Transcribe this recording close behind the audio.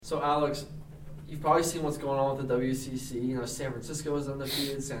So, Alex, you've probably seen what's going on with the WCC. You know, San Francisco is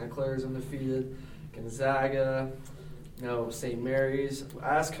undefeated, Santa Clara is undefeated, Gonzaga, St. Mary's.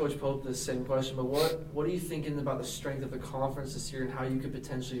 I asked Coach Pope this same question, but what are you thinking about the strength of the conference this year and how you could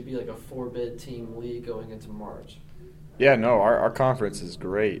potentially be like a 4-bid team league going into March? Yeah, no, our conference is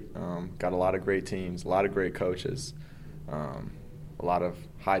great. Got a lot of great teams, a lot of great coaches, a lot of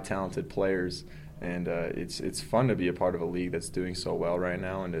high talented players. And it's fun to be a part of a league that's doing so well right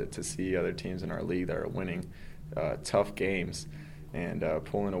now, and to see other teams in our league that are winning tough games and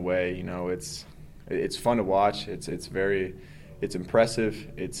pulling away. You know, it's fun to watch. It's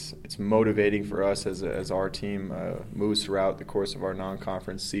impressive. It's motivating for us as our team moves throughout the course of our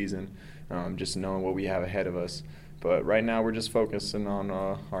non-conference season, just knowing what we have ahead of us. But right now we're just focusing on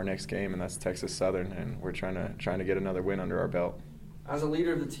our next game, and that's Texas Southern, and we're trying to get another win under our belt. As a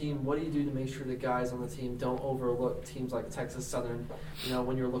leader of the team, what do you do to make sure the guys on the team don't overlook teams like Texas Southern? You know,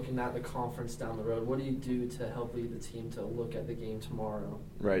 when you're looking at the conference down the road, what do you do to help lead the team to look at the game tomorrow?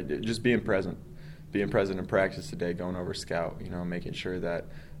 Right, just being present in practice today, going over scout. You know, making sure that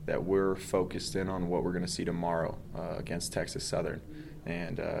we're focused in on what we're going to see tomorrow against Texas Southern,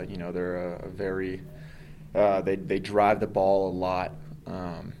 and you know, they're a very they drive the ball a lot.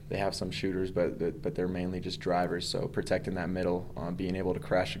 They have some shooters, but they're mainly just drivers. So protecting that middle, being able to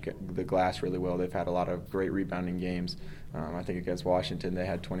crash the glass really well. They've had a lot of great rebounding games. I think against Washington they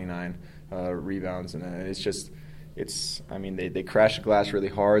had 29 rebounds, and they crash the glass really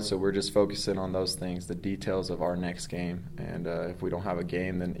hard. So we're just focusing on those things, the details of our next game. And if we don't have a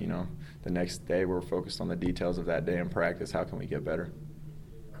game, then you know the next day we're focused on the details of that day in practice. How can we get better?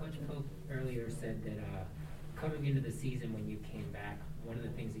 Coach Pope earlier said that coming into the season when you came back, one of the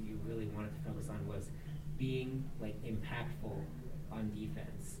things that you really wanted to focus on was being impactful on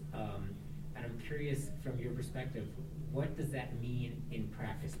defense. And I'm curious, from your perspective, what does that mean in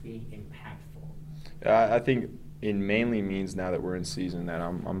practice, being impactful? I think it mainly means, now that we're in season, that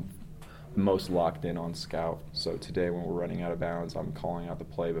I'm most locked in on scout. So today when we're running out of bounds, I'm calling out the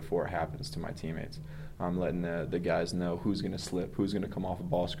play before it happens to my teammates. I'm letting the guys know who's going to slip, who's going to come off a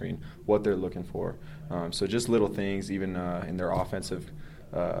ball screen, what they're looking for. So just little things, even in their offensive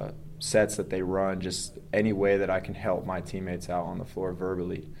sets that they run, just any way that I can help my teammates out on the floor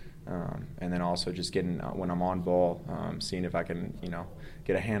verbally. And then also just getting, when I'm on ball, seeing if I can,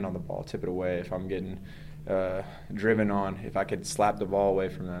 get a hand on the ball, tip it away. If I'm getting driven on, if I could slap the ball away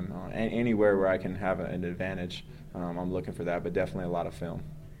from them, anywhere where I can have an advantage, I'm looking for that, but definitely a lot of film.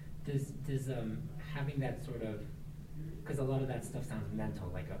 Does having that sort of, because a lot of that stuff sounds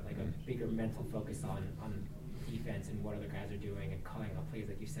mental, like a bigger mental focus on defense and what other guys are doing and calling out plays,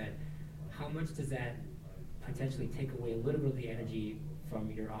 like you said, how much does that potentially take away a little bit of the energy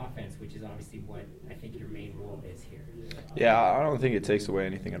from your offense, which is obviously what I think your main role is here? Yeah, I don't think it takes away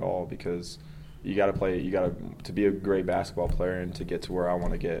anything at all, because you got to be a great basketball player, and to get to where I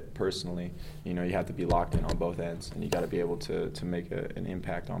want to get personally, you have to be locked in on both ends, and you got to be able to make an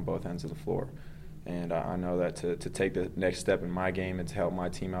impact on both ends of the floor. And I know that to take the next step in my game and to help my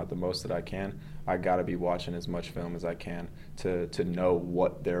team out the most that I can, I got to be watching as much film as I can to know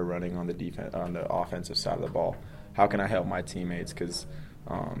what they're running on the offensive side of the ball. How can I help my teammates? Because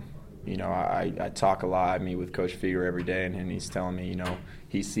I talk a lot. I meet with Coach Feger every day, and he's telling me,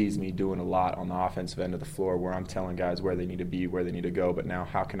 he sees me doing a lot on the offensive end of the floor, where I'm telling guys where they need to be, where they need to go. But now,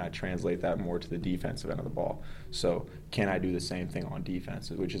 how can I translate that more to the defensive end of the ball? So, can I do the same thing on defense,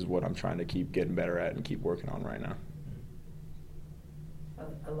 which is what I'm trying to keep getting better at and keep working on right now.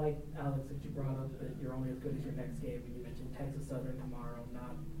 I like, Alex, that you brought up that you're only as good as your next game, and you mentioned Texas Southern tomorrow,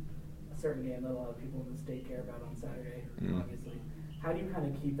 not a certain game that a lot of people in the state care about on Saturday, obviously. How do you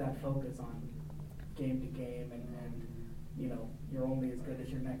kind of keep that focus on game to game and you're only as good as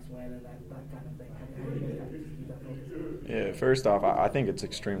your next win and that kind of thing? How do you kind of keep that focus? Yeah, first off, I think it's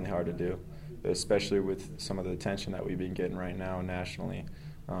extremely hard to do, especially with some of the attention that we've been getting right now nationally.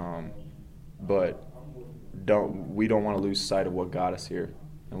 But we don't want to lose sight of what got us here.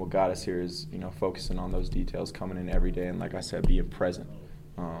 And what got us here is, focusing on those details, coming in every day, and like I said, being present.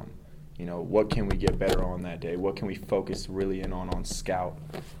 What can we get better on that day? What can we focus really in on scout?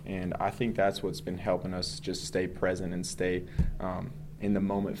 And I think that's what's been helping us just stay present and stay in the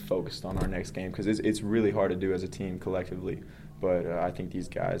moment, focused on our next game, because it's really hard to do as a team collectively. But I think these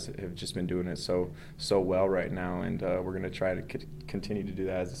guys have just been doing it so well right now, and we're going to try to continue to do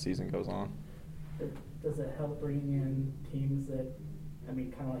that as the season goes on. Does it help bring in teams that,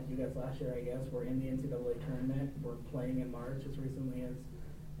 kind of like you guys last year, I guess, were in the NCAA tournament, were playing in March as recently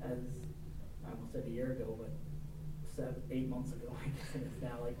as I almost said a year ago, but 8 months ago, I guess, and it's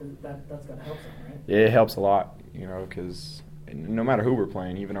now that's going to help some, right? Yeah, it helps a lot, because no matter who we're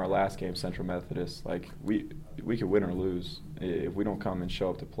playing, even our last game, Central Methodist, like we could win or lose. If we don't come and show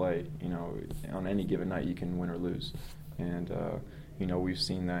up to play, on any given night you can win or lose. And, we've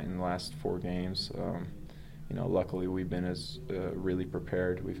seen that in the last 4 games. Luckily we've been as really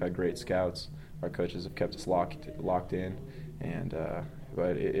prepared. We've had great scouts. Our coaches have kept us locked in. And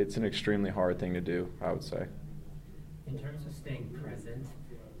but it's an extremely hard thing to do, I would say. In terms of staying present,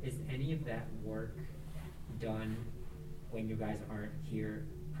 is any of that work done when you guys aren't here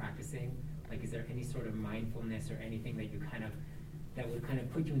practicing? Like, is there any sort of mindfulness or anything that that would kind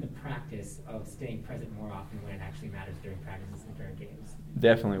of put you in the practice of staying present more often when it actually matters during practices and during games?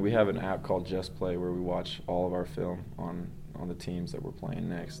 Definitely. We have an app called Just Play where we watch all of our film on the teams that we're playing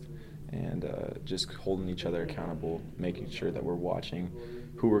next, and just holding each other accountable, making sure that we're watching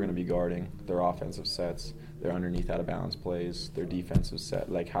who we're going to be guarding, their offensive sets, their underneath out-of-bounds plays, their defensive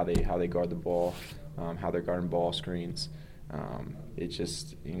set, like how they guard the ball, how they're guarding ball screens. It's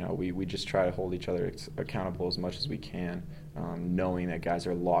just, we just try to hold each other accountable as much as we can, knowing that guys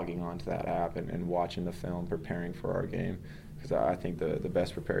are logging onto that app and watching the film, preparing for our game. Because I think the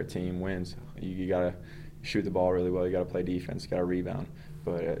best prepared team wins. You got to shoot the ball really well. You got to play defense. You got to rebound.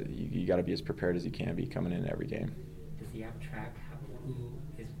 But you got to be as prepared as you can be coming in every game. Does the app track who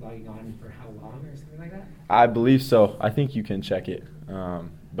is logging on for how long or something like that? I believe so. I think you can check it.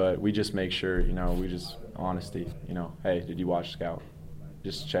 But we just make sure, we just honesty. Hey, did you watch Scout?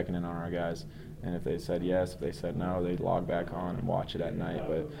 Just checking in on our guys. And if they said yes, if they said no, they'd log back on and watch it at night.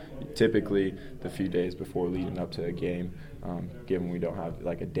 But typically, the few days before leading up to a game, given we don't have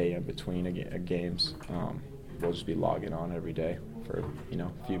like a day in between games, we'll just be logging on every day for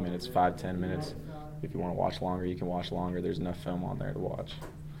a few minutes, 5-10 minutes. If you want to watch longer, you can watch longer. There's enough film on there to watch.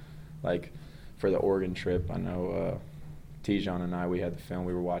 Like for the Oregon trip, I know Tijon and I, we had the film.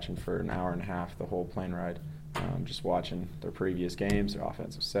 We were watching for an hour and a half the whole plane ride. Just watching their previous games, their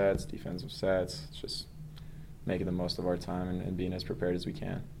offensive sets, defensive sets, just making the most of our time and being as prepared as we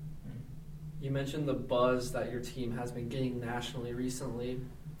can. You mentioned the buzz that your team has been getting nationally recently.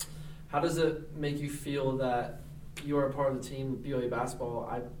 How does it make you feel that you are a part of the team with BYU basketball?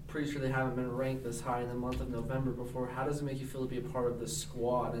 I'm pretty sure they haven't been ranked this high in the month of November before. How does it make you feel to be a part of this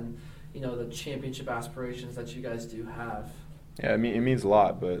squad and, the championship aspirations that you guys do have? Yeah, it means a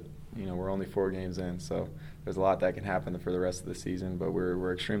lot, but we're only 4 games in, so there's a lot that can happen for the rest of the season. But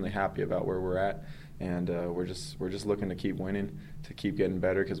we're extremely happy about where we're at, and we're just looking to keep winning, to keep getting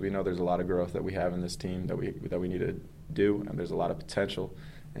better, because we know there's a lot of growth that we have in this team that we need to do, and there's a lot of potential,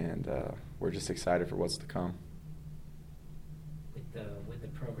 and we're just excited for what's to come. With the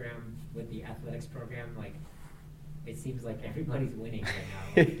program, with the athletics program, it seems like everybody's winning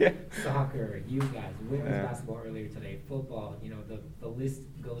right now. Yeah. Soccer, you guys, women's basketball earlier today, football, the list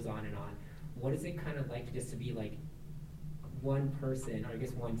goes on and on. What is it kind of like just to be like one person, or I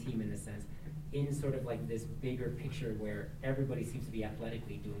guess one team in a sense, in sort of like this bigger picture where everybody seems to be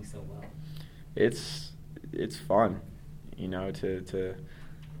athletically doing so well? It's fun, to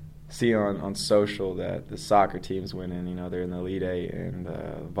see on social that the soccer team's winning, they're in the Elite Eight, and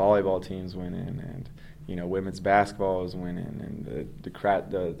the volleyball team's winning, and women's basketball is winning, and the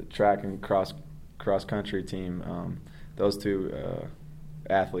track and cross country team, those 2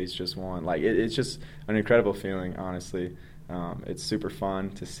 athletes just won. It's just an incredible feeling, honestly. It's super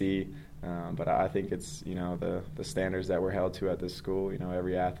fun to see, but I think it's the standards that we're held to at this school.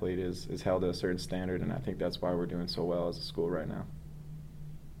 Every athlete is held to a certain standard, and I think that's why we're doing so well as a school right now.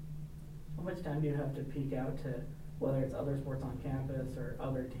 How much time do you have to peek out to whether it's other sports on campus or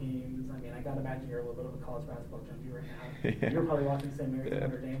other teams? I mean, I got to imagine you're a little bit of a college basketball junkie right now. Yeah. You're probably watching St. Mary's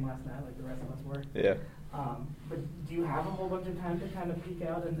Notre Dame last night like the rest of us were. Yeah. But do you have a whole bunch of time to kind of peek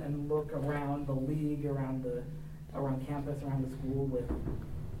out and look around the league, around campus, around the school, with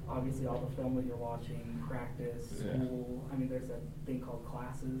obviously all the film that you're watching, practice, school? I mean, there's a thing called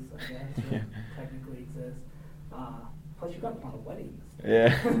classes, I guess, that technically exists. Plus, you got a lot of weddings.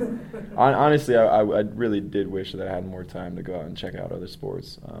 Yeah. Honestly, I really did wish that I had more time to go out and check out other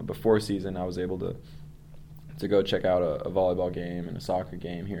sports. Before season, I was able to go check out a volleyball game and a soccer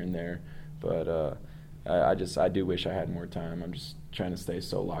game here and there. But I do wish I had more time. I'm just trying to stay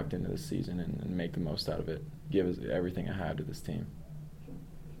so locked into this season and make the most out of it, give everything I have to this team.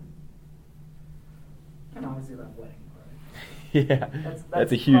 And obviously that wedding part. Yeah,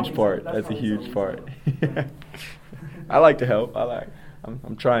 that's a huge part. That's a huge part. I like to help.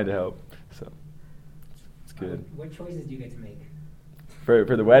 I'm trying to help, so it's good. What choices do you get to make? For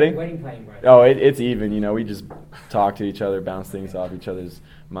the wedding? Wedding planning, right? Oh, it's even. We just talk to each other, bounce things off each other's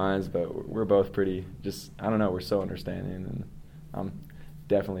minds, but we're both pretty I don't know, we're so understanding, and I'm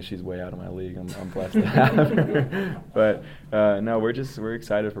definitely she's way out of my league. I'm blessed to have her. But no, we're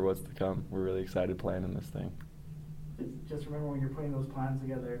excited for what's to come. We're really excited playing in this thing. Just remember when you're putting those plans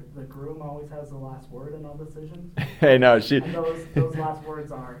together, the groom always has the last word in all decisions. Hey, no, And those last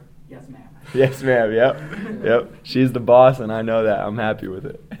words are yes, ma'am. Yes, ma'am. Yep. She's the boss, and I know that. I'm happy with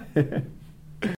it.